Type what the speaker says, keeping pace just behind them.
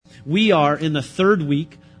We are in the third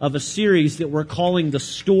week of a series that we're calling The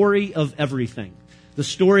Story of Everything. The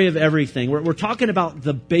Story of Everything. We're talking about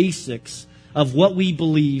the basics of what we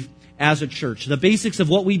believe as a church, the basics of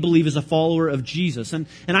what we believe as a follower of Jesus. And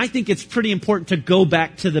I think it's pretty important to go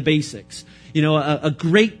back to the basics. You know, a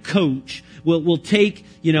great coach will take,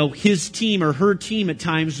 his team or her team at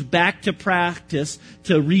times back to practice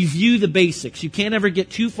to review the basics. You can't ever get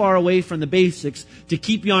too far away from the basics to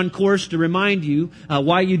keep you on course, to remind you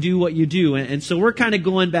why you do what you do. And so we're kind of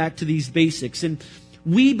going back to these basics. And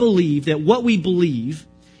we believe that what we believe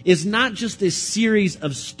is not just a series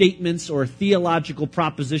of statements or theological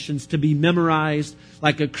propositions to be memorized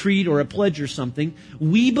like a creed or a pledge or something.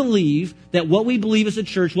 We believe that what we believe as a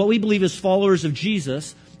church, what we believe as followers of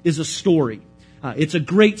Jesus, is a story. It's a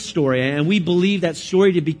great story, and we believe that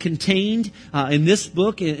story to be contained in this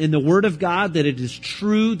book, in the Word of God, that it is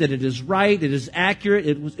true, that it is right, it is accurate,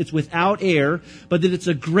 it's without error, but that it's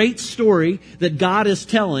a great story that God is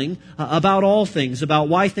telling about all things, about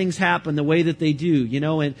why things happen the way that they do,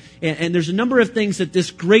 and there's a number of things that this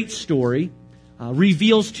great story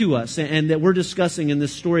reveals to us, and that we're discussing in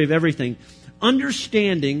this Story of Everything.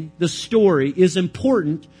 Understanding the story is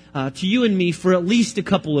important to you and me for at least a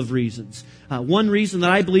couple of reasons. One reason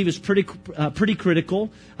that I believe is pretty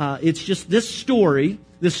critical. It's just this story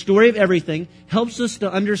of everything, helps us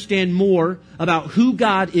to understand more about who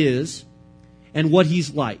God is and what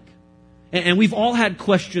He's like. And we've all had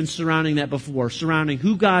questions surrounding that before, surrounding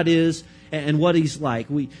who God is and what He's like.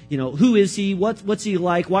 Who is He? What's He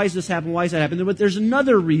like? Why does this happen? Why does that happen? But there's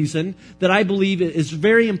another reason that I believe is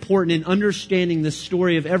very important in understanding the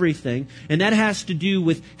story of everything, and that has to do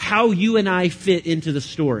with how you and I fit into the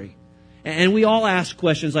story. And we all ask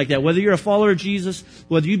questions like that. Whether you're a follower of Jesus,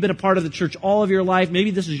 whether you've been a part of the church all of your life,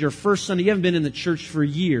 maybe this is your first Sunday, you haven't been in the church for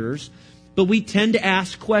years, but we tend to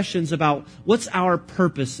ask questions about what's our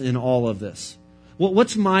purpose in all of this?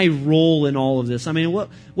 What's my role in all of this? I mean,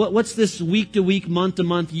 what's this week to week, month to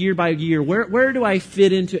month, year by year? Where do I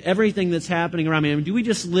fit into everything that's happening around me? I mean, do we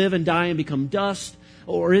just live and die and become dust?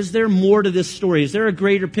 Or is there more to this story? Is there a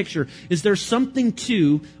greater picture? Is there something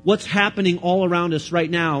to what's happening all around us right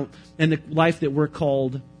now and the life that we're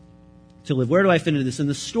called to live? Where do I fit into this? In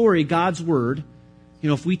the story, God's Word,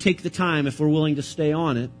 if we take the time, if we're willing to stay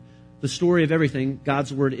on it, the story of everything,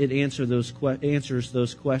 God's Word, it answers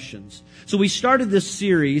those questions. So we started this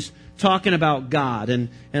series talking about God, and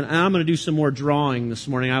I'm going to do some more drawing this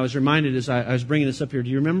morning. I was reminded as I was bringing this up here, do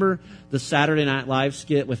you remember the Saturday Night Live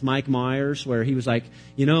skit with Mike Myers where he was like,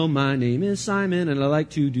 my name is Simon and I like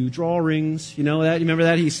to do drawings. You know that? You remember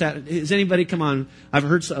that? Is anybody, come on, I've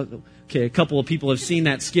heard a couple of people have seen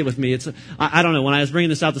that skit with me. I don't know. When I was bringing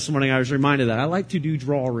this out this morning, I was reminded that I like to do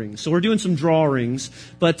drawings. So we're doing some drawings.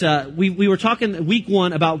 But we were talking week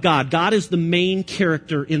one about God. God is the main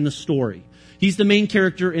character in the story. He's the main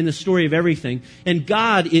character in the story of everything. And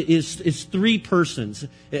God is three persons.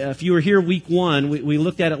 If you were here week one, we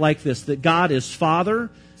looked at it like this, that God is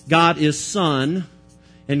Father, God is Son,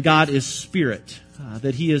 and God is Spirit.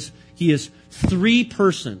 That He is three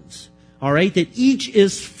persons. All right, that each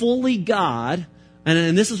is fully God,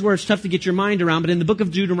 and this is where it's tough to get your mind around, but in the book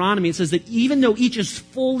of Deuteronomy it says that even though each is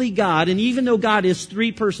fully God, and even though God is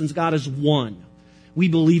three persons, God is one. We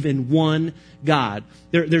believe in one God.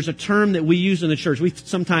 There's a term that we use in the church. We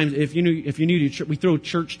sometimes, if you're new to church, we throw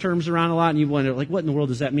church terms around a lot, and you wonder, like, what in the world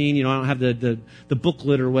does that mean? I don't have the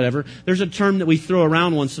booklet or whatever. There's a term that we throw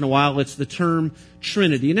around once in a while. It's the term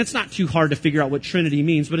Trinity, and it's not too hard to figure out what Trinity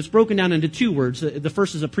means, but it's broken down into two words. The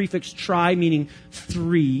first is a prefix tri, meaning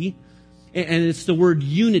three, and it's the word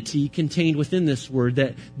unity contained within this word,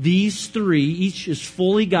 that these three, each is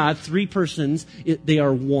fully God, three persons, they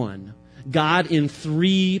are one. God in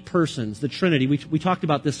three persons, the Trinity. We talked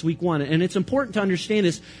about this week one, and it's important to understand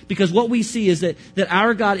this because what we see is that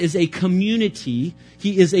our God is a community.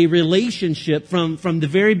 He is a relationship from the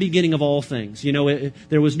very beginning of all things.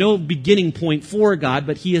 There was no beginning point for God,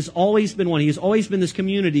 but He has always been one. He has always been this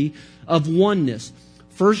community of oneness.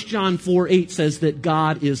 1 John 4:8 says that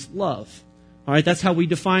God is love. All right, that's how we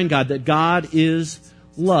define God, that God is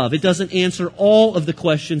love. It doesn't answer all of the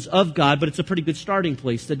questions of God, but it's a pretty good starting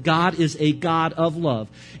place, that God is a God of love.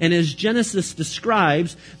 And as Genesis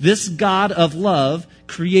describes, this God of love,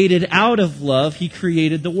 created out of love, He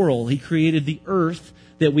created the world. He created the earth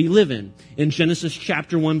that we live in. In Genesis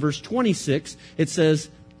chapter 1, verse 26, it says,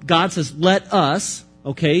 God says, let us,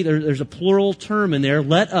 okay, there's a plural term in there,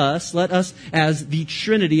 let us as the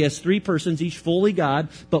Trinity, as three persons, each fully God,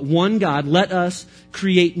 but one God, let us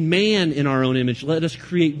create man in our own image. Let us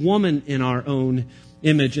create woman in our own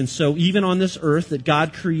image. And so even on this earth that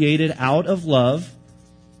God created out of love,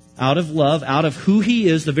 Out of love, out of who He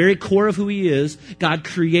is, the very core of who He is, God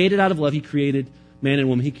created out of love. He created man and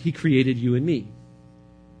woman. He created you and me.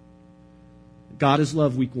 God is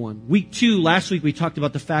love, week 1. Week 2, last week we talked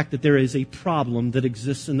about the fact that there is a problem that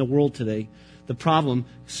exists in the world today. The problem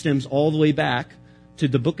stems all the way back to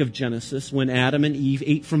the book of Genesis when Adam and Eve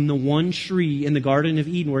ate from the one tree in the Garden of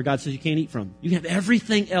Eden where God says you can't eat from. You can have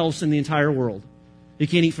everything else in the entire world. You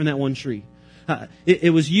can't eat from that one tree.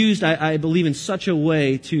 It was used, I believe, in such a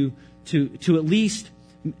way to at least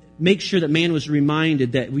make sure that man was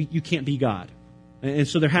reminded that you can't be God. And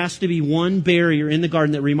so there has to be one barrier in the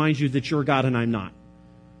garden that reminds you that you're God and I'm not.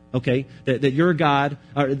 Okay? That you're God,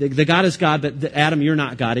 or the God is God, but Adam, you're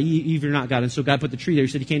not God. Eve, you're not God. And so God put the tree there.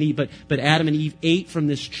 He said you can't eat, but Adam and Eve ate from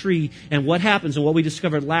this tree. And what happens, and what we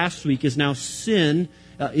discovered last week, is now sin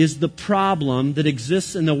is the problem that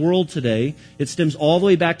exists in the world today. It stems all the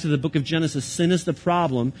way back to the book of Genesis. Sin is the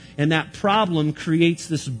problem, and that problem creates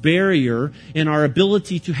this barrier in our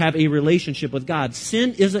ability to have a relationship with God.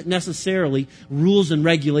 Sin isn't necessarily rules and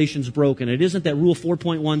regulations broken. It isn't that Rule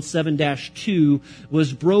 4.17-2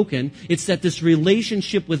 was broken. It's that this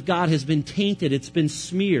relationship with God has been tainted. It's been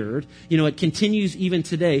smeared. It continues even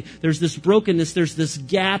today. There's this brokenness. There's this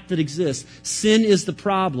gap that exists. Sin is the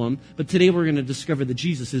problem, but today we're going to discover that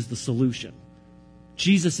Jesus is the solution.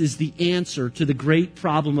 Jesus is the answer to the great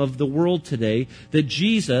problem of the world today. That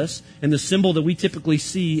Jesus, and the symbol that we typically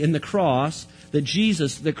see in the cross, that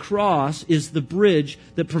Jesus, the cross, is the bridge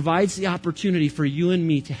that provides the opportunity for you and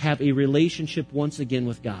me to have a relationship once again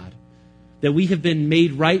with God. That we have been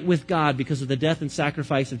made right with God because of the death and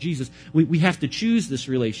sacrifice of Jesus. We have to choose this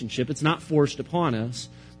relationship. It's not forced upon us.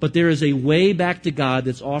 But there is a way back to God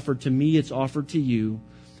that's offered to me, it's offered to you,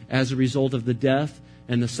 as a result of the death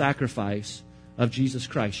and the sacrifice of Jesus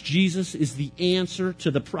Christ. Jesus is the answer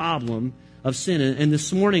to the problem of sin. And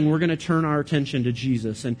this morning we're going to turn our attention to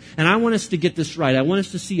Jesus. And I want us to get this right. I want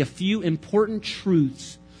us to see a few important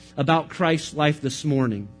truths about Christ's life this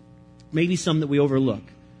morning. Maybe some that we overlook.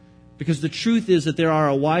 Because the truth is that there are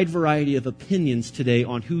a wide variety of opinions today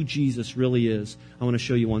on who Jesus really is. I want to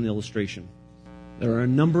show you one illustration. There are a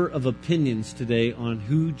number of opinions today on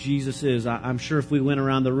who Jesus is. I'm sure if we went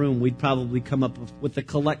around the room, we'd probably come up with a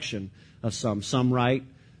collection of some right,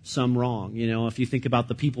 some wrong. If you think about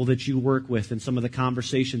the people that you work with and some of the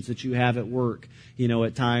conversations that you have at work,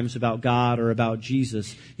 at times about God or about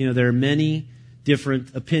Jesus, there are many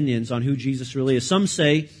different opinions on who Jesus really is. Some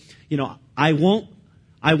say, I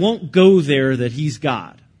won't go there that He's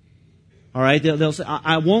God. All right, they'll say,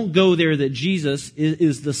 I won't go there that Jesus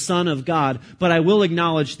is the Son of God, but I will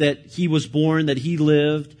acknowledge that He was born, that He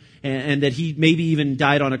lived, and that He maybe even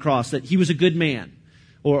died on a cross, that He was a good man.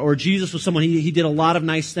 Or Jesus was someone, he did a lot of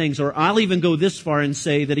nice things. Or I'll even go this far and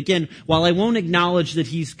say that, again, while I won't acknowledge that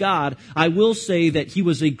He's God, I will say that He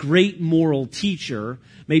was a great moral teacher,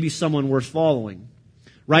 maybe someone worth following.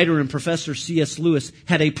 Writer and professor C.S. Lewis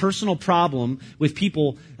had a personal problem with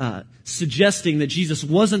people suggesting that Jesus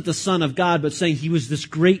wasn't the Son of God, but saying He was this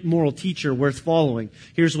great moral teacher worth following.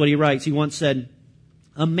 Here's what he writes. He once said,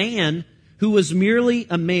 "A man who was merely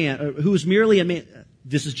a man,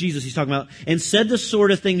 this is Jesus he's talking about, and said the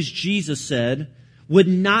sort of things Jesus said, would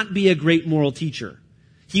not be a great moral teacher.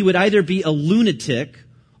 He would either be a lunatic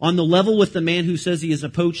on the level with the man who says he is a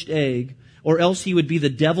poached egg, or else he would be the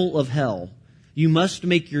devil of hell. You must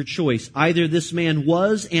make your choice. Either this man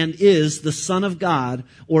was and is the Son of God,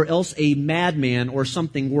 or else a madman or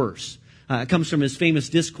something worse." It comes from his famous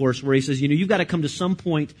discourse where he says, you've got to come to some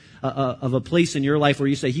point of a place in your life where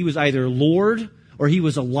you say he was either Lord or he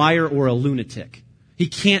was a liar or a lunatic. He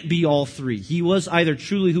can't be all three. He was either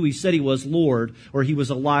truly who he said he was, Lord, or he was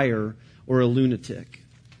a liar or a lunatic.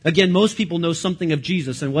 Again, most people know something of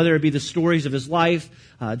Jesus, and whether it be the stories of His life,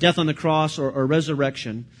 death on the cross, or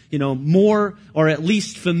resurrection, more or at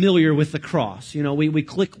least familiar with the cross. We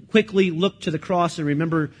quickly look to the cross and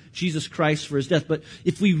remember Jesus Christ for His death. But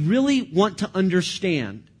if we really want to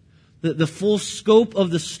understand the full scope of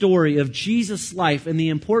the story of Jesus' life and the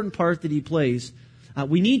important part that He plays,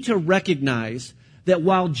 we need to recognize that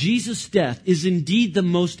while Jesus' death is indeed the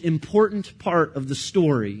most important part of the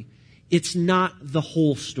story, it's not the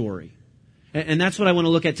whole story. And that's what I want to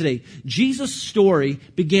look at today. Jesus' story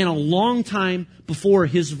began a long time before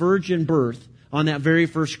His virgin birth on that very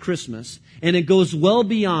first Christmas. And it goes well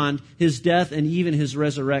beyond His death and even His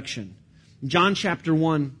resurrection. John chapter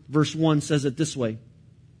 1, verse 1 says it this way.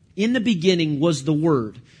 In the beginning was the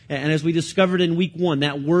Word. And as we discovered in week 1,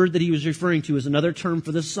 that word that he was referring to is another term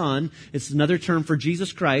for the Son. It's another term for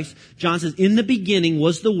Jesus Christ. John says, in the beginning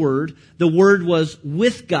was the Word. The Word was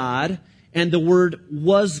with God, and the Word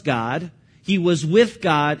was God. He was with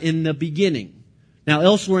God in the beginning. Now,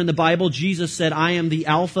 elsewhere in the Bible, Jesus said, I am the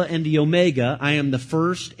Alpha and the Omega. I am the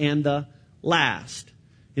first and the last.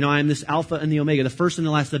 I am this Alpha and the Omega, the first and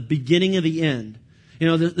the last, the beginning and the end.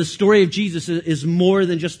 The story of Jesus is more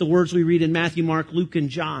than just the words we read in Matthew, Mark, Luke, and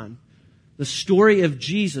John. The story of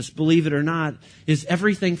Jesus, believe it or not, is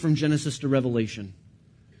everything from Genesis to Revelation.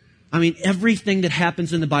 Everything that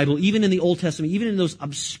happens in the Bible, even in the Old Testament, even in those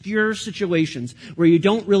obscure situations where you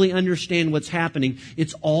don't really understand what's happening,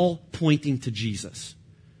 it's all pointing to Jesus.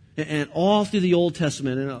 And all through the Old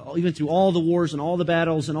Testament, and even through all the wars and all the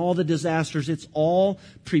battles and all the disasters, it's all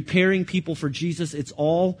preparing people for Jesus. It's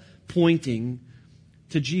all pointing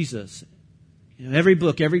to Jesus. Every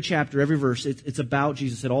book, every chapter, every verse, it's about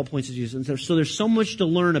Jesus. It all points to Jesus. And so there's so much to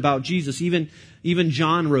learn about Jesus. Even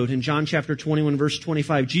John wrote in John chapter 21, verse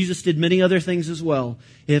 25, Jesus did many other things as well.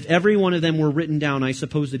 If every one of them were written down, I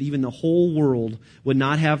suppose that even the whole world would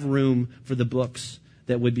not have room for the books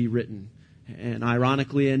that would be written. And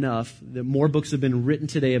ironically enough, more books have been written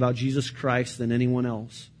today about Jesus Christ than anyone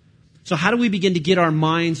else. So how do we begin to get our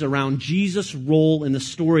minds around Jesus' role in the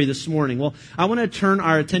story this morning? Well, I want to turn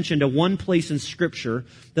our attention to one place in Scripture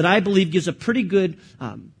that I believe gives a pretty good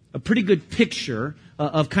picture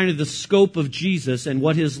of kind of the scope of Jesus and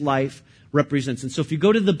what His life represents. And so if you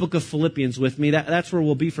go to the book of Philippians with me, that's where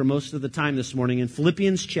we'll be for most of the time this morning. In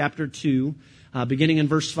Philippians chapter 2, beginning in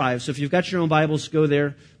verse 5. So if you've got your own Bibles, go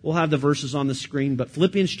there. We'll have the verses on the screen. But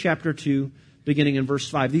Philippians chapter 2, beginning in verse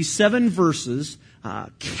 5. These 7 verses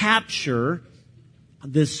capture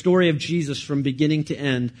the story of Jesus from beginning to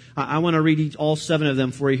end. I want to read all 7 of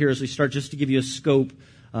them for you here as we start, just to give you a scope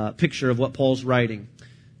picture of what Paul's writing.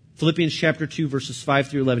 Philippians chapter 2, verses 5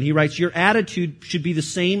 through 11. He writes, your attitude should be the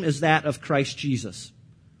same as that of Christ Jesus.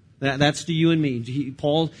 That's to you and me.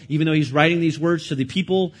 Paul, even though he's writing these words to the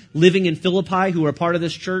people living in Philippi who are part of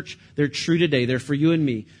this church, they're true today. They're for you and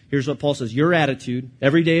me. Here's what Paul says. Your attitude,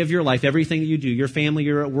 every day of your life, everything that you do, your family,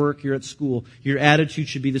 you're at work, you're at school, your attitude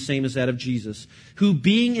should be the same as that of Jesus, who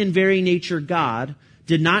being in very nature God,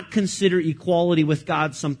 did not consider equality with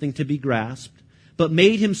God something to be grasped, but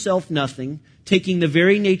made himself nothing, taking the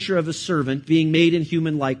very nature of a servant, being made in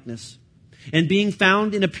human likeness. And being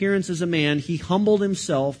found in appearance as a man, he humbled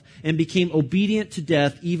himself and became obedient to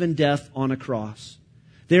death, even death on a cross.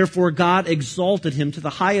 Therefore God exalted him to the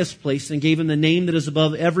highest place and gave him the name that is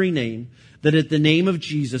above every name, that at the name of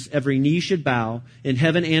Jesus every knee should bow in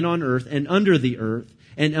heaven and on earth and under the earth,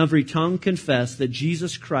 and every tongue confess that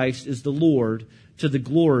Jesus Christ is the Lord, to the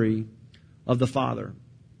glory of the Father.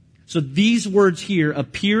 So these words here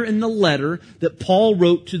appear in the letter that Paul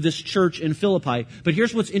wrote to this church in Philippi. But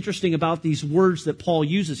here's what's interesting about these words that Paul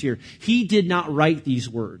uses here. He did not write these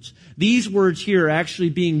words. These words here are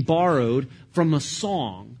actually being borrowed from a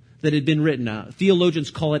song that had been written. Theologians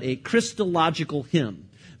call it a Christological hymn.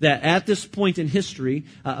 That at this point in history,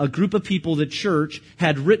 a group of people, the church,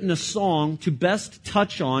 had written a song to best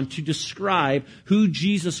touch on, to describe who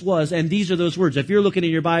Jesus was. And these are those words. If you're looking in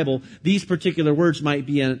your Bible, these particular words might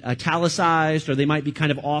be italicized, or they might be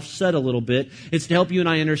kind of offset a little bit. It's to help you and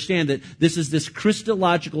I understand that this is this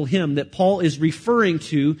Christological hymn that Paul is referring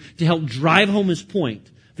to help drive home his point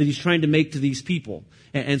that he's trying to make to these people.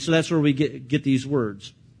 And so that's where we get these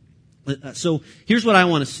words. So here's what I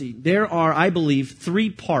want to see. There are, I believe, 3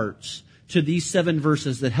 parts to these 7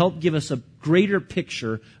 verses that help give us a greater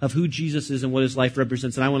picture of who Jesus is and what his life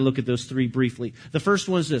represents. And I want to look at those 3 briefly. The first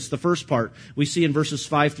one is this. The first part we see in verses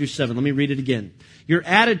 5 through 7. Let me read it again. Your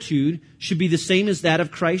attitude should be the same as that of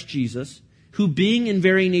Christ Jesus, who being in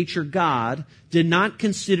very nature God, did not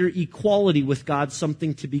consider equality with God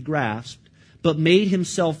something to be grasped, but made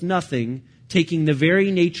himself nothing, taking the very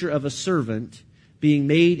nature of a servant, being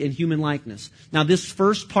made in human likeness. Now, this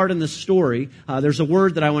first part in the story, there's a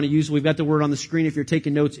word that I want to use. We've got the word on the screen if you're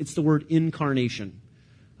taking notes. It's the word incarnation.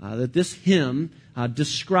 That this hymn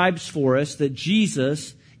describes for us that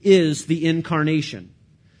Jesus is the incarnation.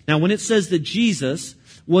 Now, when it says that Jesus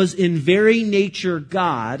was in very nature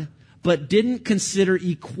God, but didn't consider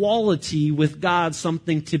equality with God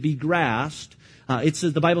something to be grasped,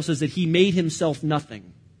 the Bible says that he made himself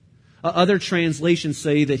nothing. Other translations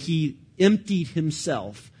say that he emptied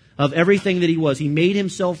himself of everything that he was. He made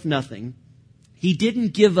himself nothing. He didn't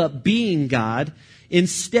give up being God.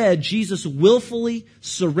 Instead, Jesus willfully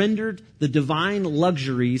surrendered the divine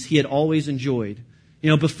luxuries he had always enjoyed.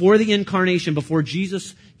 Before the incarnation, before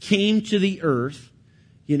Jesus came to the earth,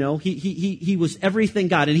 he was everything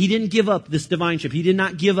God. And he didn't give up this divineship. He did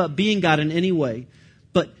not give up being God in any way.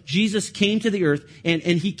 But Jesus came to the earth, and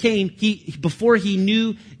he came, before he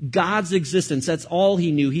knew God's existence, that's all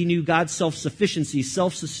he knew. He knew God's self-sufficiency,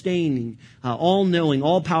 self-sustaining, all-knowing,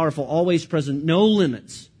 all-powerful, always present, no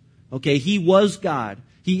limits. Okay, he was God.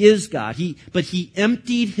 He is God. But he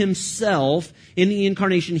emptied himself in the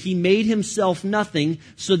incarnation. He made himself nothing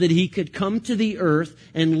so that he could come to the earth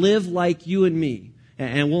and live like you and me.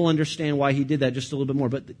 And we'll understand why he did that just a little bit more.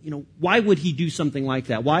 But, why would he do something like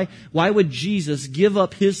that? Why would Jesus give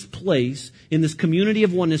up his place in this community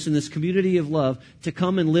of oneness, in this community of love, to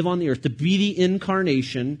come and live on the earth, to be the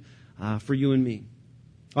incarnation for you and me?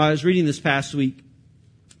 I was reading this past week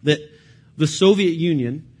that the Soviet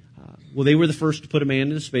Union, they were the first to put a man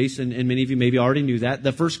into space, and many of you maybe already knew that.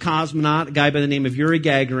 The first cosmonaut, a guy by the name of Yuri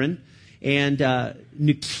Gagarin, and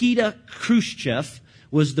Nikita Khrushchev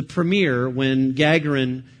was the premier when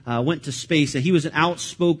Gagarin went to space. And he was an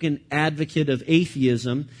outspoken advocate of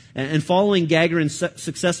atheism. And following Gagarin's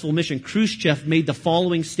successful mission, Khrushchev made the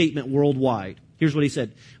following statement worldwide. Here's what he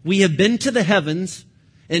said. "We have been to the heavens,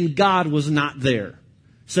 and God was not there."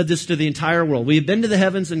 Said this to the entire world. We have been to the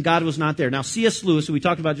heavens, and God was not there. Now, C.S. Lewis, who we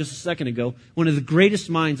talked about just a second ago, one of the greatest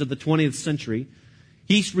minds of the 20th century,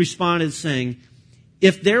 he responded saying,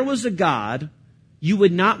 "If there was a God, you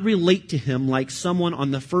would not relate to him like someone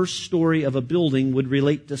on the first story of a building would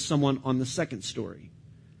relate to someone on the second story.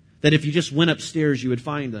 That if you just went upstairs, you would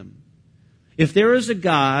find them. If there is a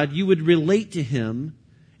God, you would relate to him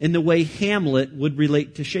in the way Hamlet would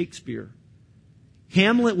relate to Shakespeare.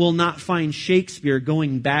 Hamlet will not find Shakespeare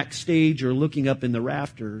going backstage or looking up in the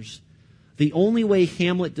rafters. The only way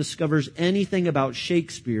Hamlet discovers anything about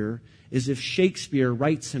Shakespeare is if Shakespeare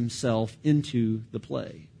writes himself into the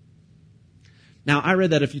play." Now, I read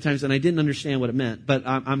that a few times and I didn't understand what it meant, but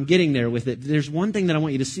I'm getting there with it. There's one thing that I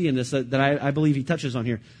want you to see in this that I believe he touches on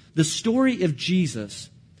here. The story of Jesus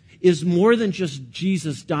is more than just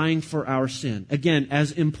Jesus dying for our sin. Again,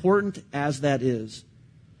 as important as that is,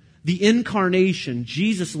 the incarnation,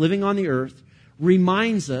 Jesus living on the earth,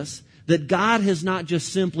 reminds us that God has not just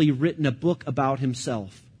simply written a book about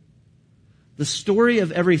himself. The story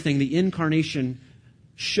of everything, the incarnation,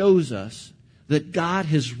 shows us that God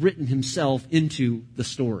has written himself into the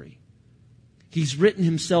story. He's written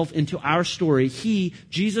himself into our story. He,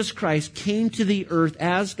 Jesus Christ, came to the earth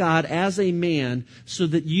as God, as a man, so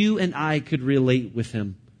that you and I could relate with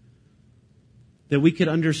him. That we could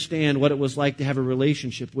understand what it was like to have a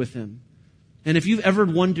relationship with him. And if you've ever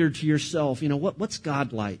wondered to yourself, what's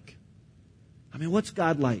God like? What's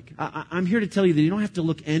God like? I'm here to tell you that you don't have to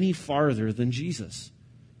look any farther than Jesus.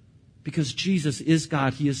 Because Jesus is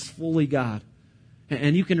God. He is fully God.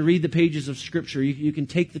 And you can read the pages of Scripture. You can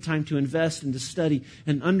take the time to invest and to study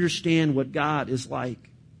and understand what God is like.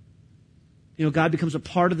 God becomes a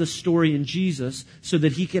part of the story in Jesus so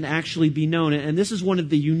that he can actually be known. And this is one of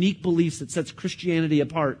the unique beliefs that sets Christianity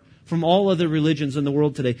apart from all other religions in the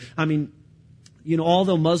world today.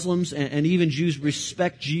 Although Muslims and even Jews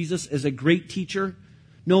respect Jesus as a great teacher,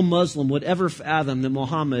 no Muslim would ever fathom that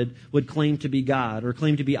Muhammad would claim to be God or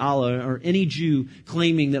claim to be Allah, or any Jew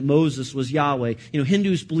claiming that Moses was Yahweh.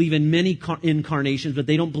 Hindus believe in many incarnations, but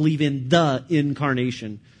they don't believe in the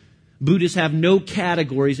incarnation. Buddhists have no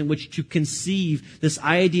categories in which to conceive this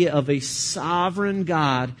idea of a sovereign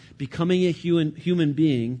God becoming a human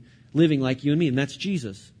being, living like you and me, and that's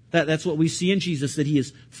Jesus. That's what we see in Jesus, that he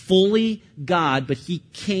is fully God, but he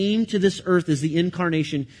came to this earth as the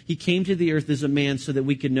incarnation. He came to the earth as a man so that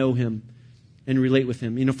we could know him and relate with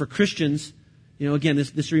him. For Christians, again,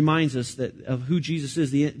 this reminds us of who Jesus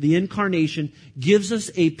is. The incarnation gives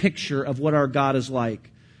us a picture of what our God is like.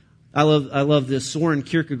 I love this. Soren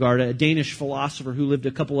Kierkegaard, a Danish philosopher who lived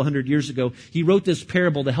a couple of hundred years ago, he wrote this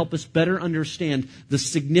parable to help us better understand the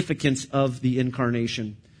significance of the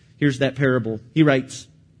incarnation. Here's that parable. He writes,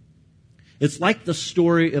 "It's like the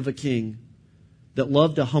story of a king that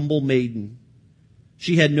loved a humble maiden.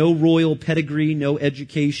 She had no royal pedigree, no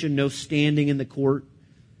education, no standing in the court.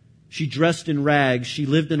 She dressed in rags. She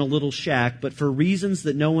lived in a little shack, but for reasons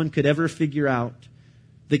that no one could ever figure out,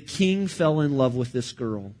 the king fell in love with this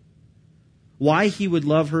girl. Why he would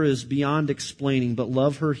love her is beyond explaining, but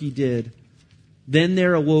love her he did. Then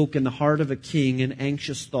there awoke in the heart of a king an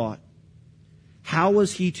anxious thought. How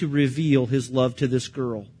was he to reveal his love to this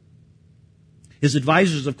girl? His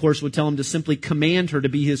advisors, of course, would tell him to simply command her to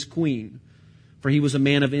be his queen, for he was a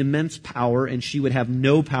man of immense power and she would have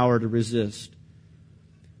no power to resist.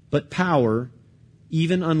 But power,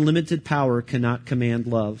 even unlimited power, cannot command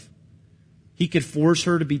love. He could force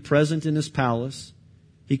her to be present in his palace.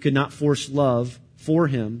 He could not force love for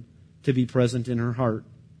him to be present in her heart.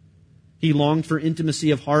 He longed for intimacy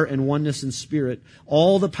of heart and oneness in spirit.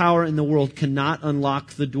 All the power in the world cannot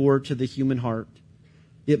unlock the door to the human heart.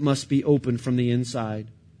 It must be opened from the inside.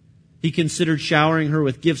 He considered showering her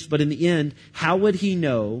with gifts, but in the end, how would he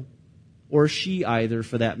know, or she either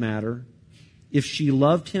for that matter, if she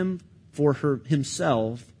loved him for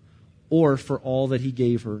himself or for all that he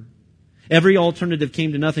gave her. Every alternative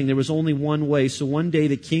came to nothing. There was only one way. So one day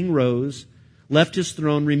the king rose, left his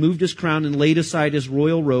throne, removed his crown, and laid aside his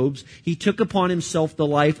royal robes. He took upon himself the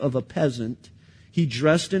life of a peasant. He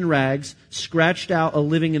dressed in rags, scratched out a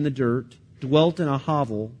living in the dirt, dwelt in a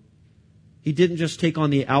hovel. He didn't just take on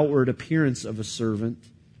the outward appearance of a servant.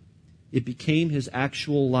 It became his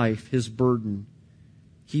actual life, his burden.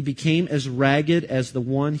 He became as ragged as the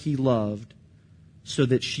one he loved so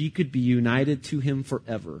that she could be united to him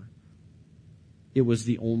forever. It was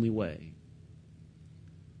the only way.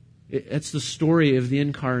 It's the story of the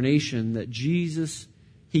incarnation, that Jesus,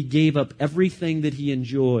 he gave up everything that he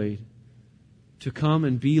enjoyed to come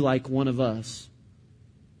and be like one of us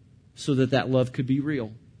so that that love could be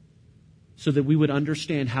real. So that we would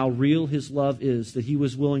understand how real his love is, that he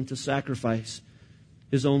was willing to sacrifice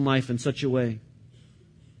his own life in such a way.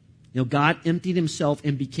 You know, God emptied himself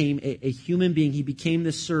and became a human being. He became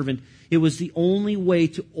this servant. It was the only way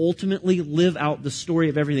to ultimately live out the story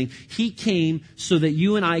of everything. He came so that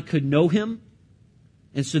you and I could know him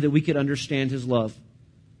and so that we could understand his love.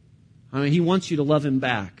 I mean, he wants you to love him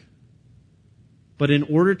back. But in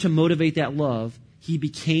order to motivate that love, he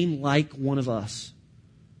became like one of us.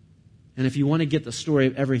 And if you want to get the story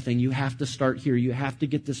of everything, you have to start here. You have to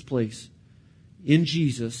get this place. In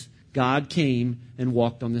Jesus, God came and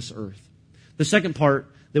walked on this earth. The second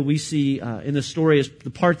part that we see in the story is the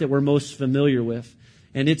part that we're most familiar with,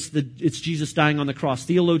 and it's Jesus dying on the cross.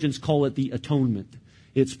 Theologians call it the atonement.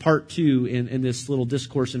 It's part 2 in this little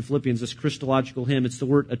discourse in Philippians, this Christological hymn. It's the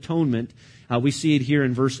word atonement. We see it here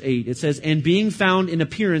in verse 8. It says, "And being found in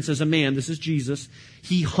appearance as a man," this is Jesus,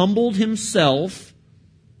 "he humbled himself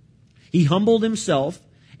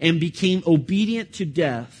and became obedient to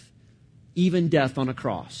death, even death on a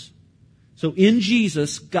cross." So in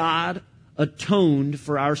Jesus, God atoned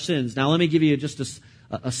for our sins. Now let me give you just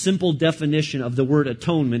a simple definition of the word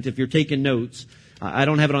atonement if you're taking notes. I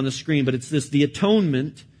don't have it on the screen, but it's this. The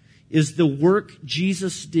atonement is the work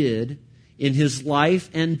Jesus did in his life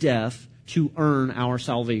and death to earn our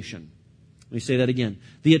salvation. Let me say that again.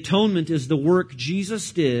 The atonement is the work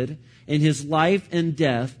Jesus did in his life and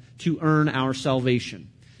death to earn our salvation.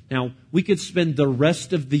 Now, we could spend the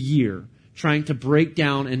rest of the year trying to break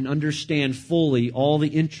down and understand fully all the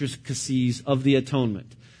intricacies of the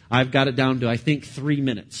atonement. I've got it down to, I think, 3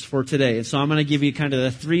 minutes for today. And so I'm going to give you kind of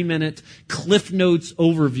the 3-minute Cliff Notes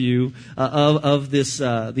overview of this,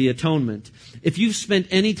 the atonement. If you've spent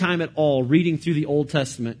any time at all reading through the Old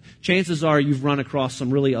Testament, chances are you've run across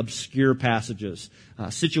some really obscure passages,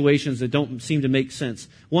 situations that don't seem to make sense.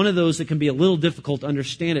 One of those that can be a little difficult to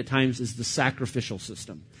understand at times is the sacrificial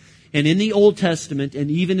system. And in the Old Testament and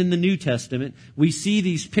even in the New Testament, we see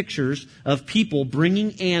these pictures of people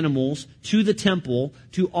bringing animals to the temple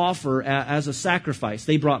to offer as a sacrifice.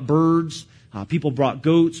 They brought birds, people brought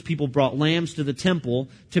goats, people brought lambs to the temple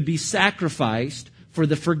to be sacrificed for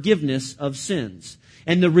the forgiveness of sins.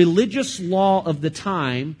 And the religious law of the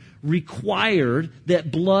time required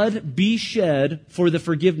that blood be shed for the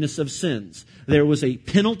forgiveness of sins. There was a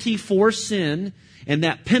penalty for sin, and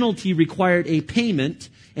that penalty required a payment,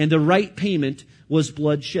 and the right payment was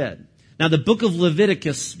bloodshed. Now, the book of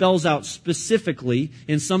Leviticus spells out specifically,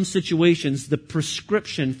 in some situations, the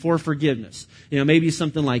prescription for forgiveness. You know, maybe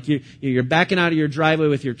something like you're backing out of your driveway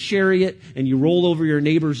with your chariot and you roll over your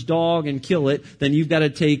neighbor's dog and kill it. Then you've got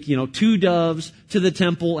to take, 2 doves to the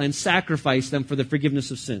temple and sacrifice them for the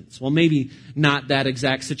forgiveness of sins. Well, maybe not that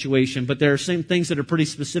exact situation, but there are some things that are pretty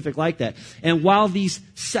specific like that. And while these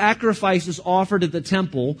sacrifices offered at the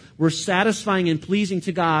temple were satisfying and pleasing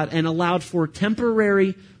to God and allowed for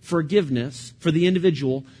temporary forgiveness for the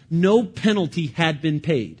individual, no penalty had been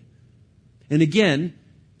paid. And again,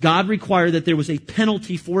 God required that there was a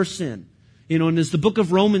penalty for sin. And as the book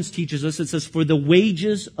of Romans teaches us, it says, "For the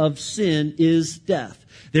wages of sin is death."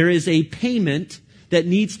 There is a payment that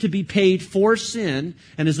needs to be paid for sin,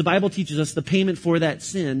 and as the Bible teaches us, the payment for that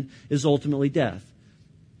sin is ultimately death.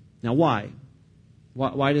 Now, why?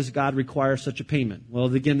 Why does God require such a payment?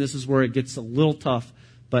 Well, again, this is where it gets a little tough,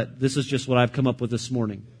 but this is just what I've come up with this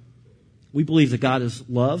morning. We believe that God is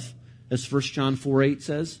love, as 1 John 4:8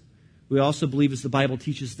 says. We also believe, as the Bible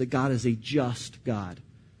teaches, that God is a just God,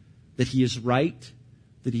 that he is right,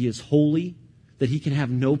 that he is holy, that he can have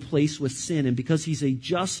no place with sin. And because he's a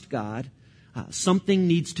just God, something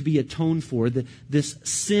needs to be atoned for. This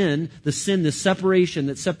separation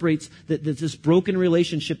that separates, this broken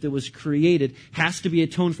relationship that was created has to be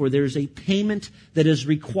atoned for. There is a payment that is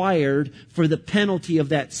required for the penalty of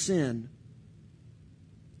that sin.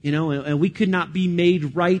 And we could not be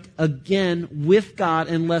made right again with God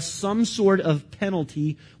unless some sort of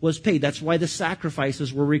penalty was paid. That's why the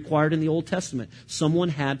sacrifices were required in the Old Testament. Someone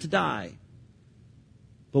had to die.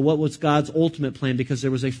 But what was God's ultimate plan? Because there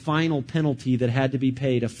was a final penalty that had to be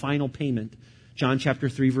paid, a final payment. John chapter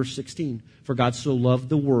 3, verse 16. For God so loved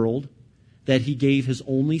the world that he gave his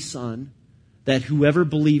only Son, that whoever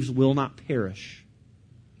believes will not perish.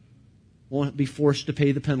 Won't be forced to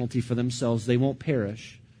pay the penalty for themselves. They won't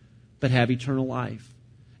perish, but have eternal life.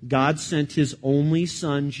 God sent his only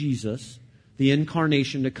Son, Jesus, the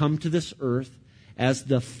incarnation, to come to this earth as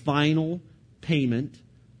the final payment,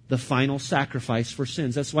 the final sacrifice for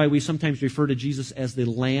sins. That's why we sometimes refer to Jesus as the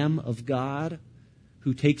Lamb of God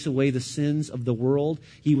who takes away the sins of the world.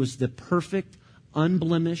 He was the perfect,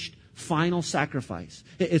 unblemished, final sacrifice.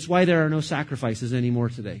 It's why there are no sacrifices anymore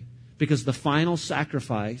today, because the final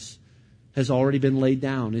sacrifice has already been laid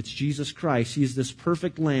down. It's Jesus Christ. He is this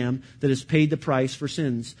perfect lamb that has paid the price for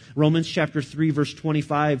sins. Romans chapter 3, verse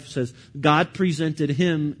 25 says, God presented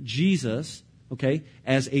him, Jesus,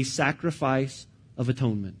 as a sacrifice of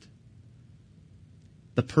atonement.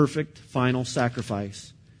 The perfect final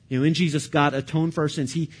sacrifice. In Jesus, God atoned for our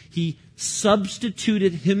sins. He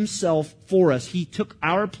substituted himself for us. He took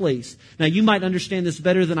our place. Now, you might understand this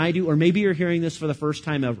better than I do, or maybe you're hearing this for the first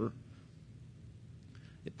time ever.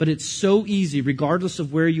 But it's so easy, regardless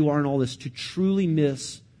of where you are in all this, to truly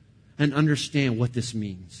miss and understand what this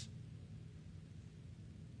means.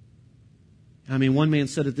 One man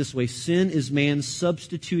said it this way: sin is man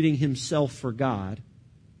substituting himself for God.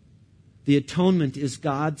 The atonement is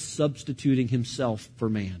God substituting himself for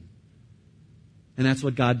man. And that's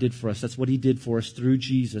what God did for us. That's what he did for us through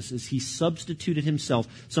Jesus, is he substituted himself.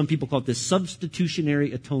 Some people call it this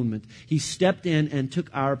substitutionary atonement. He stepped in and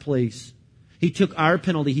took our place. He took our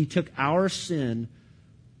penalty. He took our sin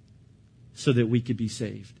so that we could be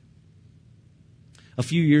saved. A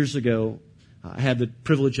few years ago, I had the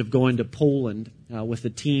privilege of going to Poland with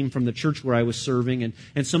a team from the church where I was serving.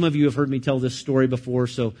 And some of you have heard me tell this story before,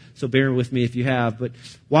 so bear with me if you have. But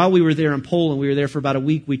while we were there in Poland, we were there for about a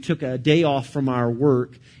week. We took a day off from our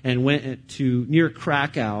work and went to near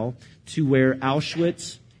Krakow to where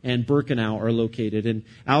Auschwitz and Birkenau are located. And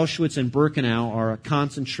Auschwitz and Birkenau are a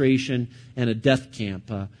concentration and a death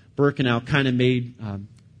camp. Birkenau kind of made, I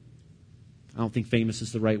don't think famous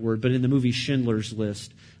is the right word, but in the movie Schindler's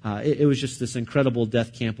List, it was just this incredible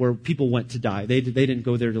death camp where people went to die. They didn't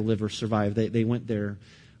go there to live or survive. They went there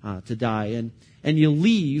to die. And you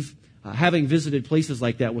leave having visited places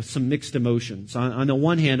like that with some mixed emotions. On the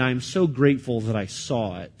one hand, I'm so grateful that I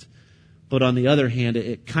saw it. But on the other hand,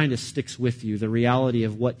 it kind of sticks with you, the reality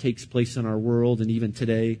of what takes place in our world, and even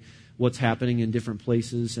today, what's happening in different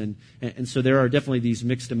places. And so there are definitely these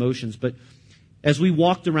mixed emotions. But as we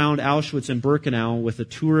walked around Auschwitz and Birkenau with a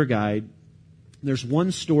tour guide, there's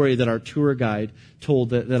one story that our tour guide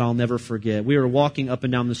told that I'll never forget. We were walking up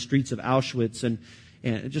and down the streets of Auschwitz,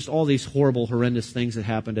 and just all these horrible, horrendous things that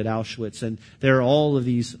happened at Auschwitz. And there are all of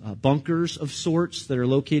these bunkers of sorts that are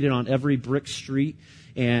located on every brick street.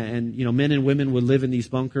 And men and women would live in these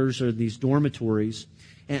bunkers or these dormitories.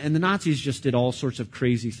 And the Nazis just did all sorts of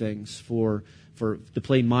crazy things to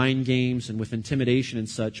play mind games and with intimidation and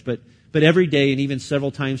such. But every day, and even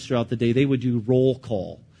several times throughout the day, they would do roll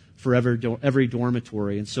call for every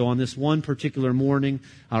dormitory. And so on this one particular morning,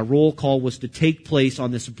 roll call was to take place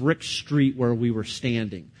on this brick street where we were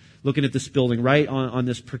standing, looking at this building right on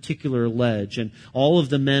this particular ledge. And all of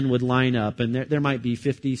the men would line up, and there might be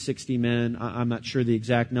 50, 60 men. I'm not sure the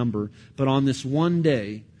exact number. But on this one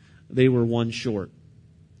day, they were one short.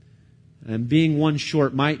 And being one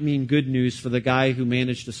short might mean good news for the guy who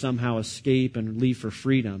managed to somehow escape and leave for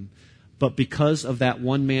freedom. But because of that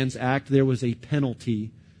one man's act, there was a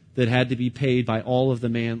penalty that had to be paid by all of the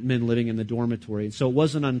men living in the dormitory. And so it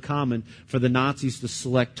wasn't uncommon for the Nazis to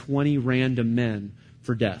select 20 random men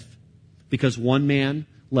for death. Because one man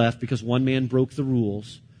left, because one man broke the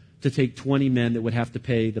rules, to take 20 men that would have to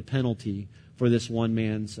pay the penalty for this one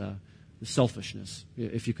man's selfishness,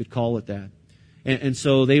 if you could call it that. And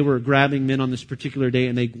so they were grabbing men on this particular day,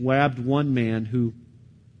 and they grabbed one man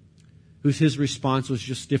his response was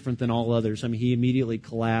just different than all others. He immediately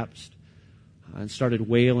collapsed and started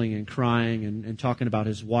wailing and crying and talking about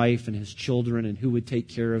his wife and his children and who would take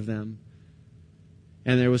care of them.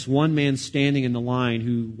 And there was one man standing in the line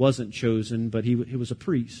who wasn't chosen, but he was a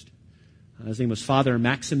priest. His name was Father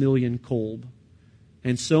Maximilian Kolb.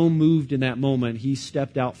 And so moved in that moment, he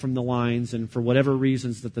stepped out from the lines, and for whatever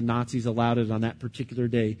reasons that the Nazis allowed it on that particular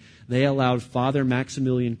day, they allowed Father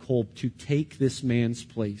Maximilian Kolb to take this man's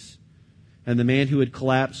place. And the man who had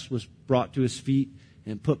collapsed was brought to his feet,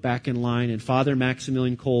 and put back in line. And Father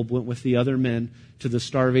Maximilian Kolb went with the other men to the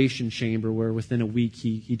starvation chamber where within a week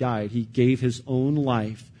he died. He gave his own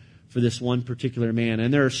life for this one particular man.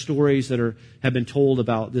 And there are stories that have been told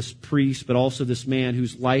about this priest, but also this man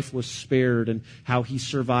whose life was spared and how he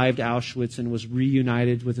survived Auschwitz and was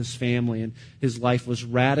reunited with his family. And his life was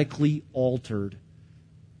radically altered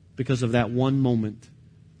because of that one moment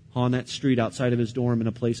on that street outside of his dorm in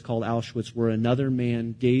a place called Auschwitz where another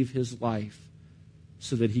man gave his life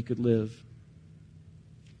so that he could live.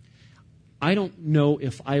 I don't know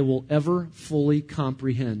if I will ever fully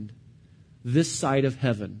comprehend this side of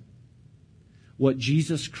heaven what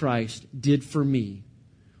Jesus Christ did for me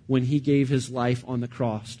when he gave his life on the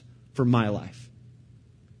cross for my life.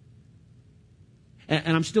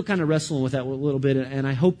 And I'm still kind of wrestling with that a little bit, and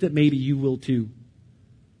I hope that maybe you will too.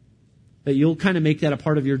 That you'll kind of make that a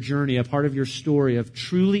part of your journey, a part of your story of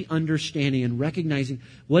truly understanding and recognizing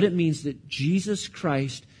what it means that Jesus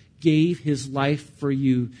Christ gave his life for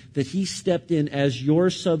you, that he stepped in as your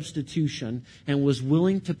substitution and was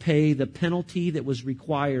willing to pay the penalty that was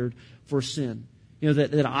required for sin. You know,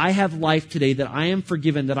 that I have life today, that I am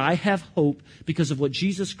forgiven, that I have hope because of what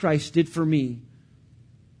Jesus Christ did for me,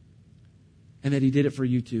 and that he did it for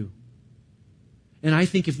you too. And I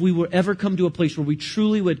think if we were ever come to a place where we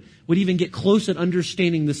truly would even get close at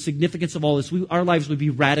understanding the significance of all this, our lives would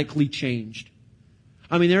be radically changed.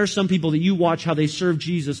 I mean, there are some people that you watch how they serve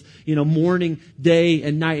Jesus, morning, day,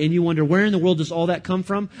 and night, and you wonder, where in the world does all that come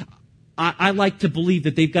from? I like to believe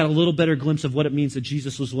that they've got a little better glimpse of what it means that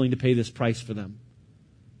Jesus was willing to pay this price for them.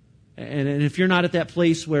 And if you're not at that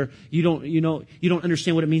place where you don't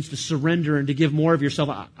understand what it means to surrender and to give more of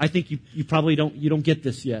yourself, I think you probably don't get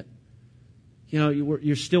this yet.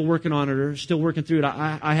 You're still working on it or still working through it.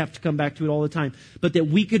 I have to come back to it all the time. But that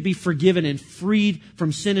we could be forgiven and freed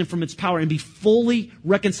from sin and from its power and be fully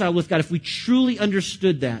reconciled with God. If we truly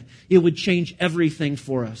understood that, it would change everything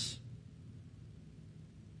for us.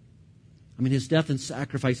 I mean, his death and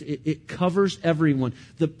sacrifice, it covers everyone.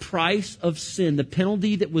 The price of sin, the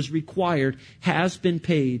penalty that was required, has been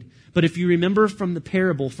paid. But if you remember from the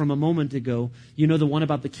parable from a moment ago, the one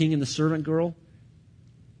about the king and the servant girl?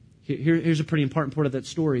 Here's a pretty important part of that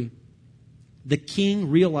story. The king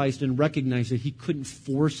realized and recognized that he couldn't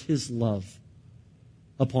force his love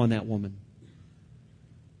upon that woman.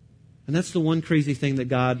 And that's the one crazy thing that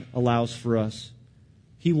God allows for us.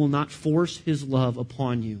 He will not force his love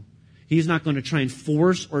upon you. He's not going to try and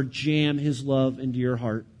force or jam his love into your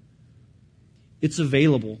heart. It's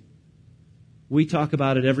available. We talk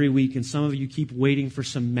about it every week, and some of you keep waiting for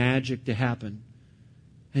some magic to happen.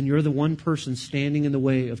 And you're the one person standing in the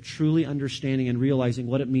way of truly understanding and realizing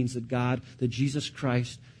what it means that Jesus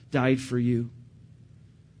Christ died for you.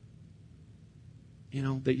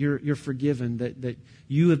 That you're forgiven, that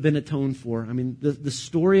you have been atoned for. I mean, the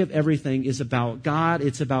story of everything is about God.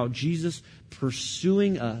 It's about Jesus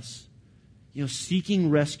pursuing us, seeking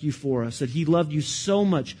rescue for us, that he loved you so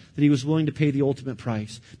much that he was willing to pay the ultimate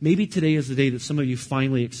price. Maybe today is the day that some of you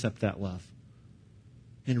finally accept that love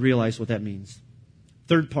and realize what that means.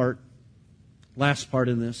 Third part, last part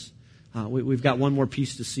in this, we've got one more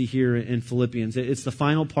piece to see here in Philippians. It's the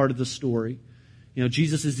final part of the story.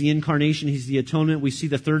 Jesus is the incarnation. He's the atonement. We see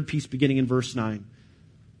the third piece beginning in verse 9.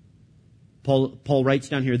 Paul writes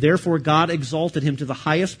down here, "Therefore God exalted him to the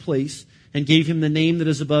highest place and gave him the name that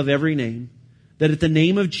is above every name, that at the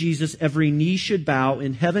name of Jesus every knee should bow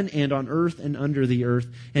in heaven and on earth and under the earth,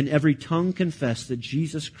 and every tongue confess that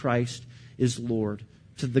Jesus Christ is Lord,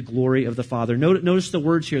 to the glory of the Father." Notice the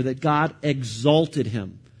words here, that God exalted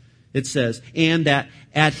him. It says, and that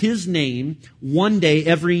at his name, one day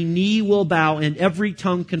every knee will bow and every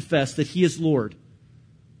tongue confess that he is Lord.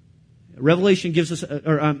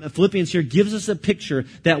 Philippians here gives us a picture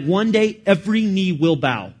that one day every knee will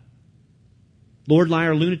bow. Lord,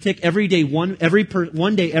 liar, lunatic, one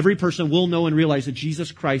day every person will know and realize that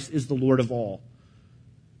Jesus Christ is the Lord of all.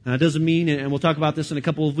 Now, it doesn't mean, and we'll talk about this in a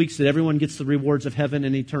couple of weeks, that everyone gets the rewards of heaven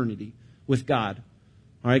and eternity with God.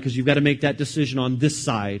 All right, because you've got to make that decision on this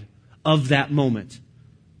side of that moment.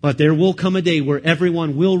 But there will come a day where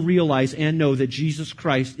everyone will realize and know that Jesus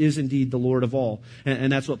Christ is indeed the Lord of all.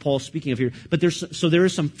 And that's what Paul's speaking of here. But there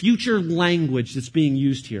is some future language that's being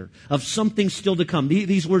used here of something still to come.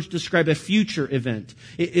 These words describe a future event.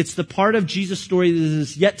 It's the part of Jesus' story that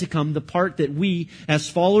is yet to come, the part that we, as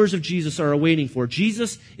followers of Jesus, are awaiting for.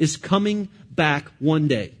 Jesus is coming back one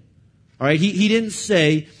day. All right, he didn't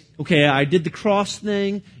say, okay, I did the cross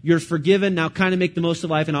thing, you're forgiven, now kind of make the most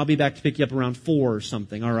of life, and I'll be back to pick you up around 4 or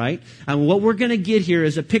something, all right? And what we're going to get here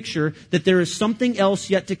is a picture that there is something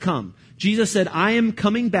else yet to come. Jesus said, I am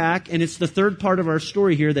coming back, and it's the third part of our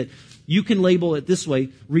story here, that you can label it this way: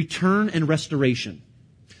 return and restoration.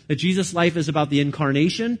 That Jesus' life is about the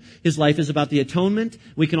incarnation. His life is about the atonement.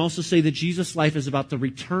 We can also say that Jesus' life is about the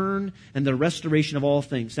return and the restoration of all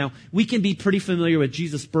things. Now, we can be pretty familiar with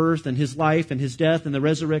Jesus' birth and His life and His death and the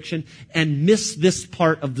resurrection and miss this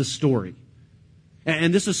part of the story.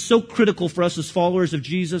 And this is so critical for us as followers of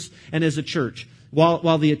Jesus and as a church.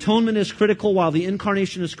 While the atonement is critical, while the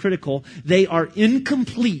incarnation is critical, they are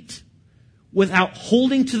incomplete without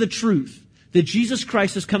holding to the truth that Jesus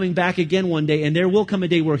Christ is coming back again one day, and there will come a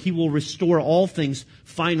day where He will restore all things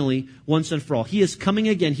finally, once and for all. He is coming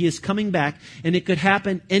again. He is coming back, and it could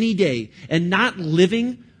happen any day. And not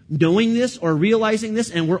living, knowing this or realizing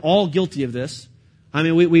this, and we're all guilty of this. I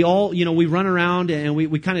mean, we all, we run around and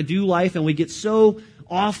we kind of do life, and we get so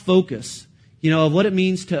off focus, of what it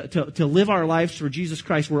means to live our lives for Jesus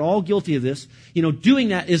Christ. We're all guilty of this. Doing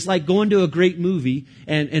that is like going to a great movie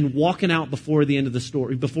and walking out before the end of the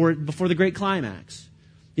story, before the great climax.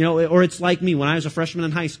 Or it's like me when I was a freshman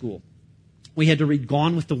in high school. We had to read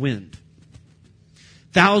Gone with the Wind.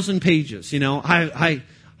 1,000 pages, I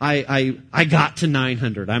got to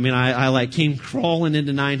 900. I mean, I came crawling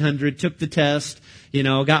into 900, took the test,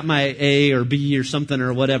 got my A or B or something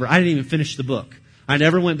or whatever. I didn't even finish the book. I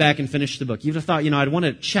never went back and finished the book. You'd have thought, I'd want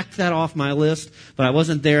to check that off my list, but I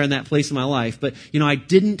wasn't there in that place in my life. But, I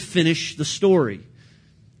didn't finish the story.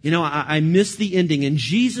 I missed the ending. And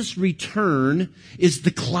Jesus' return is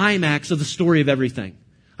the climax of the story of everything.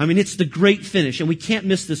 I mean, it's the great finish, and we can't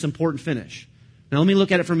miss this important finish. Now, let me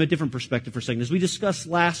look at it from a different perspective for a second. As we discussed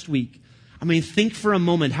last week, think for a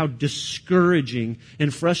moment how discouraging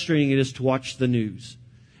and frustrating it is to watch the news.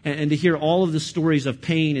 And to hear all of the stories of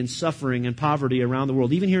pain and suffering and poverty around the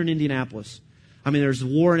world, even here in Indianapolis. There's the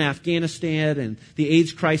war in Afghanistan and the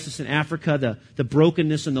AIDS crisis in Africa, the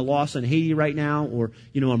brokenness and the loss in Haiti right now, or,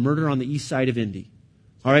 a murder on the east side of Indy.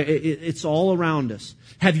 All right, it's all around us.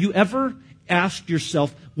 Have you ever asked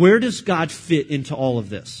yourself, where does God fit into all of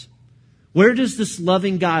this? Where does this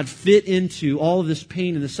loving God fit into all of this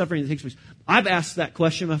pain and the suffering that takes place? I've asked that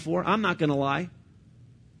question before. I'm not going to lie.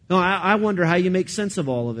 No, I wonder how you make sense of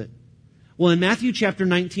all of it. Well, in Matthew chapter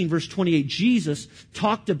 19, verse 28, Jesus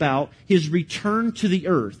talked about His return to the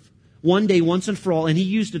earth one day, once and for all, and He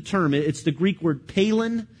used a term. It's the Greek word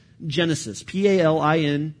palin Genesis,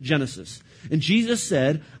 P-A-L-I-N, Genesis. And Jesus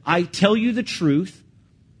said, I tell you the truth,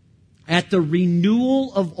 at the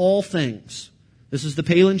renewal of all things, this is the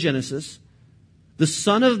palin Genesis, the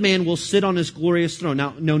Son of Man will sit on His glorious throne.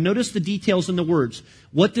 Now, notice the details in the words.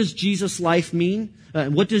 What does Jesus' life mean?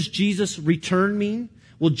 What does Jesus' return mean?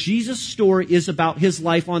 Well, Jesus' story is about His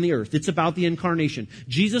life on the earth. It's about the incarnation.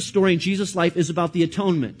 Jesus' story and Jesus' life is about the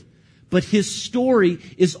atonement. But His story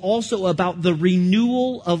is also about the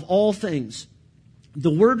renewal of all things.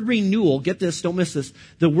 The word renewal, get this, don't miss this.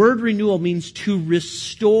 The word renewal means to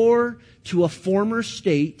restore to a former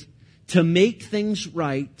state, to make things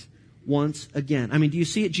right once again. Do you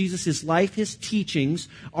see it? Jesus, His life, His teachings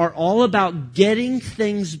are all about getting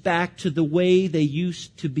things back to the way they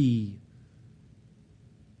used to be.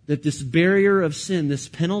 That this barrier of sin, this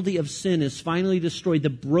penalty of sin is finally destroyed. The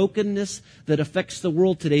brokenness that affects the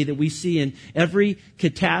world today that we see in every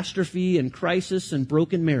catastrophe and crisis and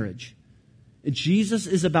broken marriage. Jesus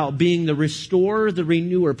is about being the restorer, the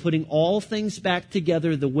renewer, putting all things back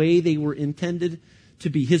together the way they were intended to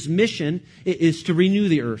be. His mission is to renew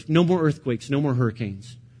the earth. No more earthquakes, no more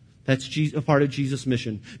hurricanes. That's a part of Jesus'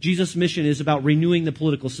 mission. Jesus' mission is about renewing the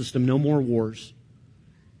political system. No more wars.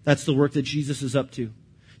 That's the work that Jesus is up to.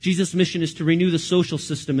 Jesus' mission is to renew the social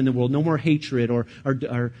system in the world. No more hatred or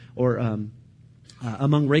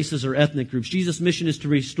among races or ethnic groups. Jesus' mission is to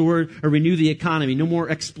restore or renew the economy. No more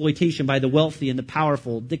exploitation by the wealthy and the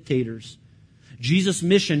powerful, dictators. Jesus'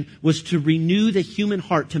 mission was to renew the human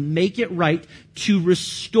heart, to make it right, to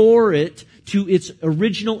restore it to its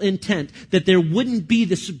original intent, that there wouldn't be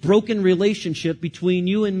this broken relationship between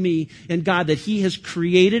you and me and God, that He has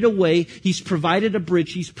created a way, He's provided a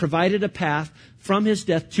bridge, He's provided a path from His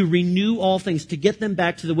death to renew all things, to get them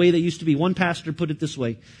back to the way they used to be. One pastor put it this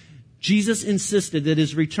way: Jesus insisted that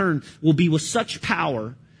His return will be with such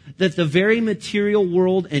power that the very material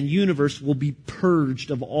world and universe will be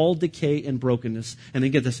purged of all decay and brokenness. And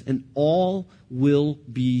then get this, and all will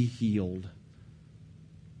be healed.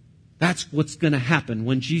 That's what's going to happen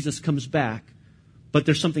when Jesus comes back. But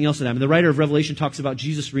there's something else that happens. The writer of Revelation talks about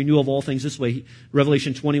Jesus' renewal of all things this way.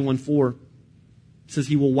 Revelation 21:4 says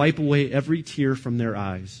He will wipe away every tear from their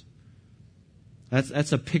eyes.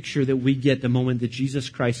 That's a picture that we get the moment that Jesus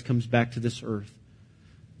Christ comes back to this earth.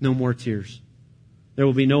 No more tears. There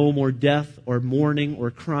will be no more death or mourning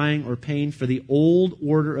or crying or pain, for the old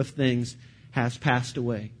order of things has passed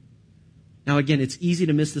away. Now, again, it's easy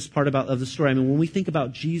to miss this part of the story. I mean, when we think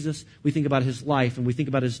about Jesus, we think about his life, and we think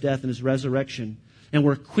about his death and his resurrection, and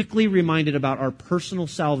we're quickly reminded about our personal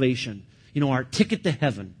salvation, our ticket to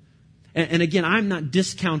heaven. And again, I'm not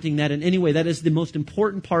discounting that in any way. That is the most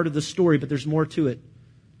important part of the story, but there's more to it.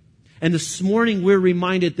 And this morning, we're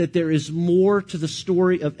reminded that there is more to the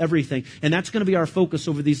story of everything. And that's going to be our focus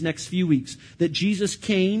over these next few weeks. That Jesus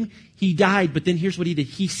came, he died, but then here's what he did.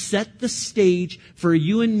 He set the stage for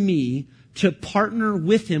you and me to partner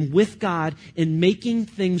with him, with God, in making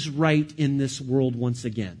things right in this world once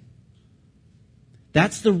again.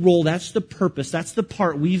 That's the role, that's the purpose, that's the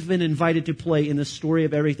part we've been invited to play in the story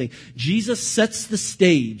of everything. Jesus sets the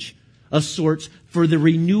stage of sorts for the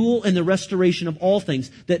renewal and the restoration of all things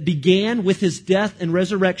that began with his death and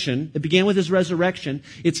resurrection. It began with his resurrection.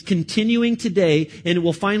 It's continuing today, and it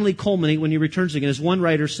will finally culminate when he returns again. As one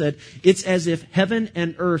writer said, it's as if heaven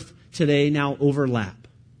and earth today now overlap.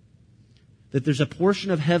 That there's a portion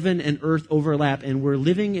of heaven and earth overlap, and we're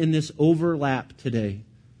living in this overlap today.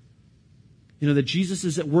 That Jesus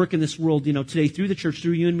is at work in this world, today through the church,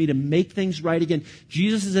 through you and me, to make things right again.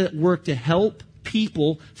 Jesus is at work to help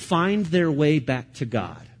people find their way back to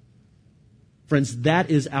God. Friends, that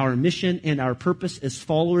is our mission and our purpose as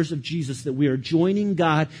followers of Jesus, that we are joining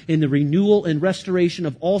God in the renewal and restoration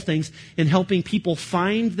of all things and helping people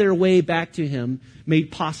find their way back to him, made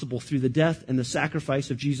possible through the death and the sacrifice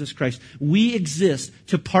of Jesus Christ. We exist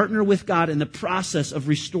to partner with God in the process of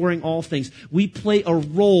restoring all things. We play a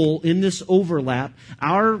role in this overlap.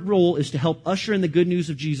 Our role is to help usher in the good news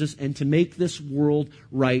of Jesus and to make this world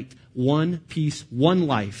right, one piece, one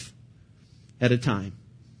life at a time.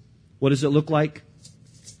 What does it look like?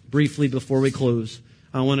 Briefly, before we close,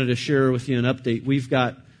 I wanted to share with you an update. We've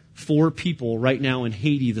got 4 people right now in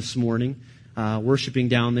Haiti this morning, worshiping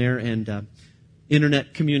down there, and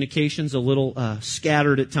internet communication's a little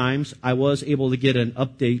scattered at times. I was able to get an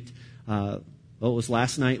update, it was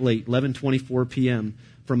last night late, 11:24 p.m.,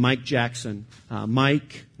 from Mike Jackson.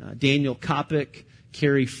 Mike, Daniel Kopic,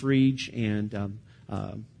 Carrie Friege, and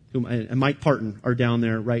Mike Parton are down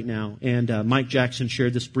there right now. And Mike Jackson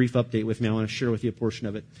shared this brief update with me. I want to share with you a portion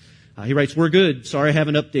of it. He writes, "We're good. Sorry I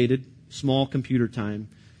haven't updated. Small computer time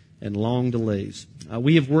and long delays.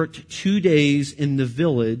 We have worked 2 days in the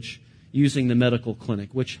village using the medical clinic,"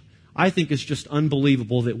 which I think is just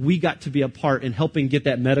unbelievable that we got to be a part in helping get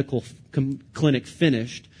that medical clinic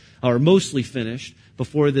finished, or mostly finished,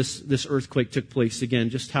 before this earthquake took place. Again,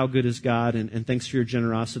 just how good is God, and thanks for your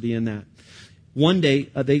generosity in that. One day,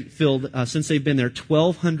 they filled, since they've been there,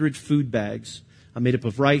 1,200 food bags made up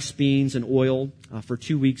of rice, beans, and oil for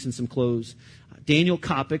 2 weeks and some clothes. Daniel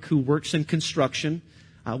Kopic, who works in construction,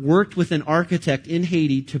 worked with an architect in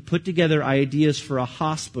Haiti to put together ideas for a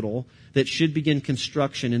hospital that should begin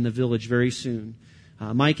construction in the village very soon.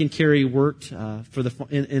 Mike and Carrie worked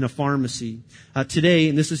in a pharmacy. Today,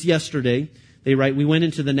 and this is yesterday, they write, "We went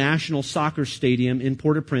into the National Soccer Stadium in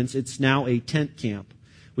Port-au-Prince. It's now a tent camp.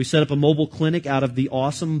 We set up a mobile clinic out of the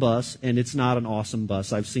awesome bus," and it's not an awesome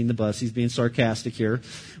bus. I've seen the bus. He's being sarcastic here.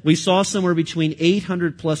 "We saw somewhere between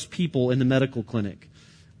 800 plus people in the medical clinic."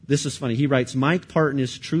 This is funny. He writes, "Mike Parton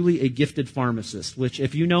is truly a gifted pharmacist," which,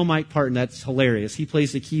 if you know Mike Parton, that's hilarious. He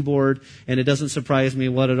plays the keyboard, and it doesn't surprise me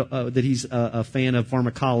that he's a fan of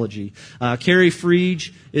pharmacology. Carrie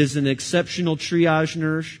Friege is an exceptional triage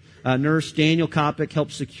nurse. Daniel Kopic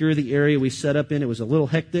helped secure the area we set up in. It was a little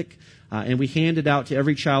hectic. And we handed out to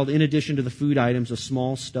every child, in addition to the food items, a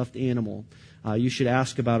small stuffed animal. You should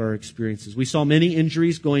ask about our experiences. We saw many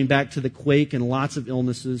injuries going back to the quake and lots of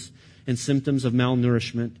illnesses and symptoms of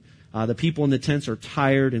malnourishment. The people in the tents are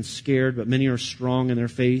tired and scared, but many are strong in their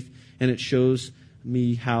faith, and it shows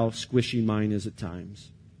me how squishy mine is at times.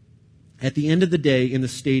 At the end of the day, in the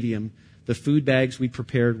stadium, the food bags we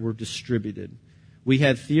prepared were distributed. We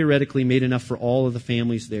had theoretically made enough for all of the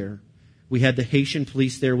families there. We had the Haitian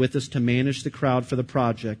police there with us to manage the crowd for the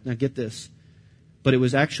project. Now get this. But it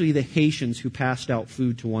was actually the Haitians who passed out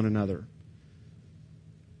food to one another.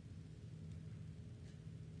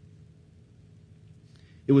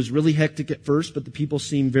 It was really hectic at first, but the people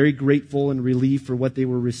seemed very grateful and relieved for what they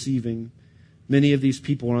were receiving. Many of these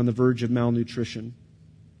people are on the verge of malnutrition.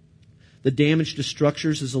 The damage to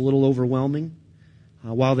structures is a little overwhelming.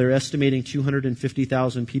 While they're estimating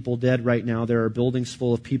 250,000 people dead right now, there are buildings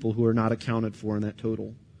full of people who are not accounted for in that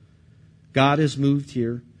total. God has moved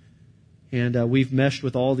here, and we've meshed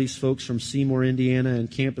with all these folks from Seymour, Indiana, and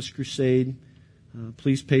Campus Crusade.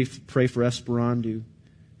 Please pray for Esperanto.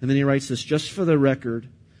 And then he writes this, "Just for the record,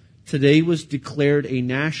 today was declared a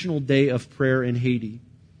national day of prayer in Haiti.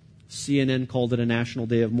 CNN called it a national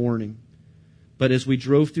day of mourning. But as we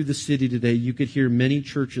drove through the city today, you could hear many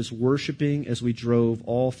churches worshiping as we drove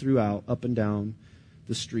all throughout, up and down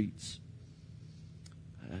the streets.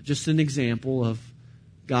 Just an example of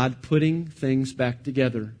God putting things back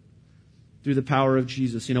together through the power of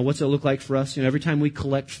Jesus. What's it look like for us? Every time we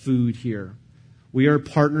collect food here, we are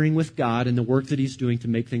partnering with God in the work that He's doing to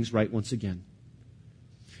make things right once again.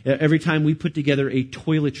 Every time we put together a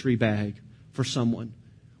toiletry bag for someone,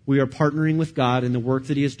 we are partnering with God in the work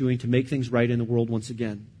that He is doing to make things right in the world once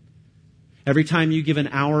again. Every time you give an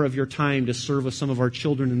hour of your time to serve with some of our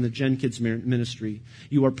children in the Gen Kids ministry,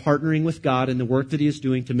 you are partnering with God in the work that He is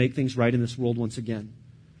doing to make things right in this world once again.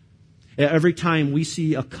 Every time we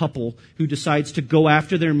see a couple who decides to go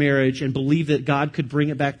after their marriage and believe that God could bring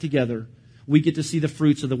it back together, we get to see the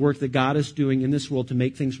fruits of the work that God is doing in this world to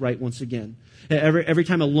make things right once again. Every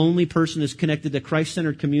time a lonely person is connected to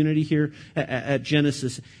Christ-centered community here at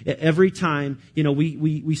Genesis, every time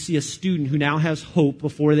we see a student who now has hope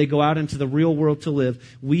before they go out into the real world to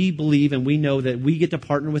live, we believe and we know that we get to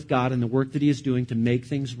partner with God in the work that He is doing to make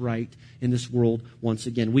things right in this world once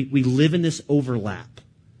again. We live in this overlap.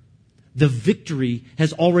 The victory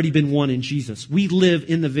has already been won in Jesus. We live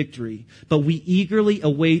in the victory, but we eagerly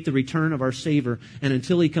await the return of our Savior, and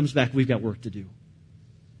until He comes back, we've got work to do.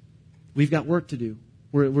 We've got work to do.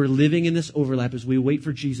 We're living in this overlap as we wait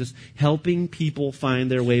for Jesus, helping people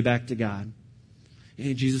find their way back to God.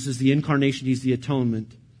 And Jesus is the incarnation. He's the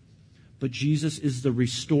atonement. But Jesus is the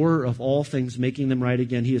restorer of all things, making them right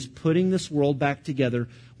again. He is putting this world back together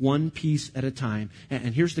one piece at a time.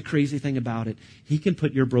 And here's the crazy thing about it. He can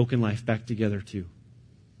put your broken life back together too.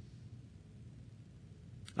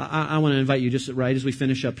 I want to invite you, just right as we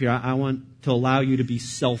finish up here, I want to allow you to be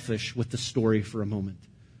selfish with the story for a moment.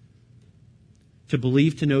 To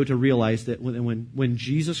believe, to know, to realize that when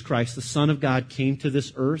Jesus Christ, the Son of God, came to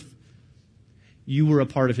this earth, you were a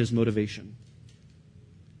part of His motivation.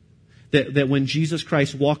 That when Jesus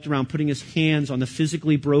Christ walked around putting His hands on the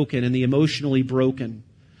physically broken and the emotionally broken,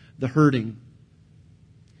 the hurting,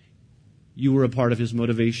 you were a part of His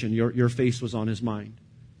motivation. Your face was on His mind.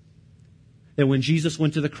 That when Jesus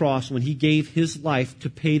went to the cross, when He gave His life to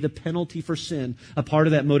pay the penalty for sin, a part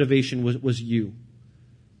of that motivation was you.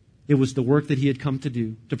 It was the work that He had come to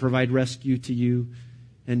do, to provide rescue to you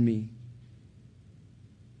and me.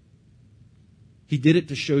 He did it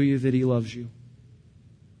to show you that He loves you.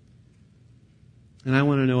 And I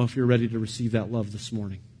want to know if you're ready to receive that love this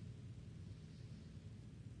morning.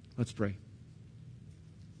 Let's pray.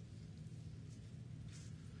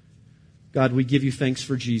 God, we give You thanks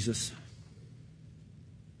for Jesus,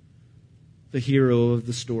 the hero of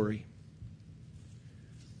the story.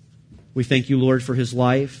 We thank You, Lord, for His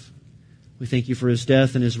life. We thank You for His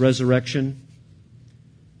death and His resurrection,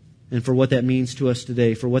 and for what that means to us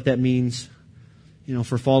today, for what that means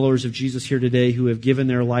for followers of Jesus here today who have given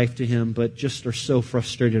their life to Him but just are so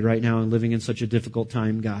frustrated right now and living in such a difficult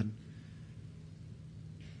time, God.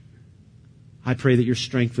 I pray that Your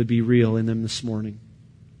strength would be real in them this morning.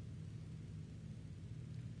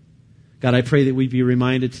 God, I pray that we'd be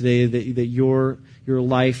reminded today that Your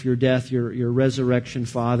life, Your death, Your resurrection,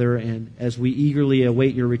 Father, and as we eagerly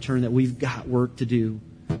await Your return, that we've got work to do.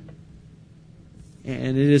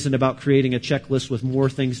 And it isn't about creating a checklist with more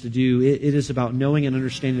things to do. It is about knowing and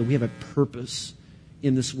understanding that we have a purpose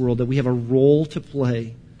in this world, that we have a role to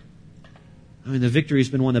play. The victory has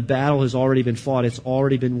been won. The battle has already been fought. It's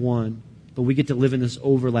already been won. But we get to live in this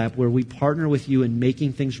overlap where we partner with You in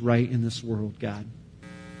making things right in this world, God.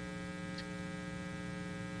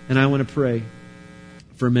 And I want to pray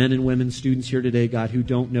for men and women, students here today, God, who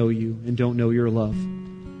don't know You and don't know Your love,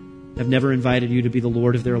 have never invited You to be the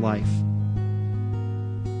Lord of their life.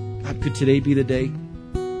 God, could today be the day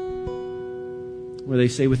where they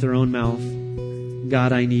say with their own mouth,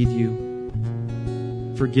 God, I need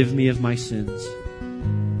You. Forgive me of my sins.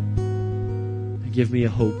 And give me a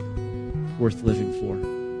hope worth living for.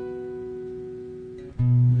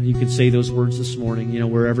 You could say those words this morning,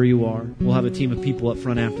 wherever you are. We'll have a team of people up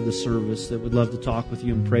front after the service that would love to talk with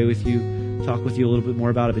you and pray with you, talk with you a little bit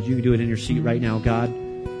more about it, but you can do it in your seat right now. God,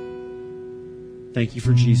 thank You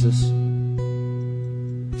for Jesus.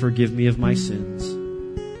 Forgive me of my sins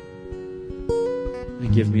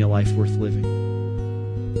and give me a life worth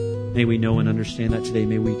living. May we know and understand that today.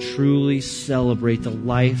 May we truly celebrate the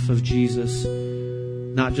life of Jesus.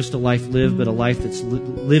 Not just a life lived, but a life that's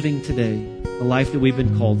living today. A life that we've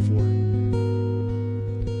been called for.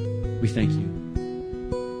 We thank You.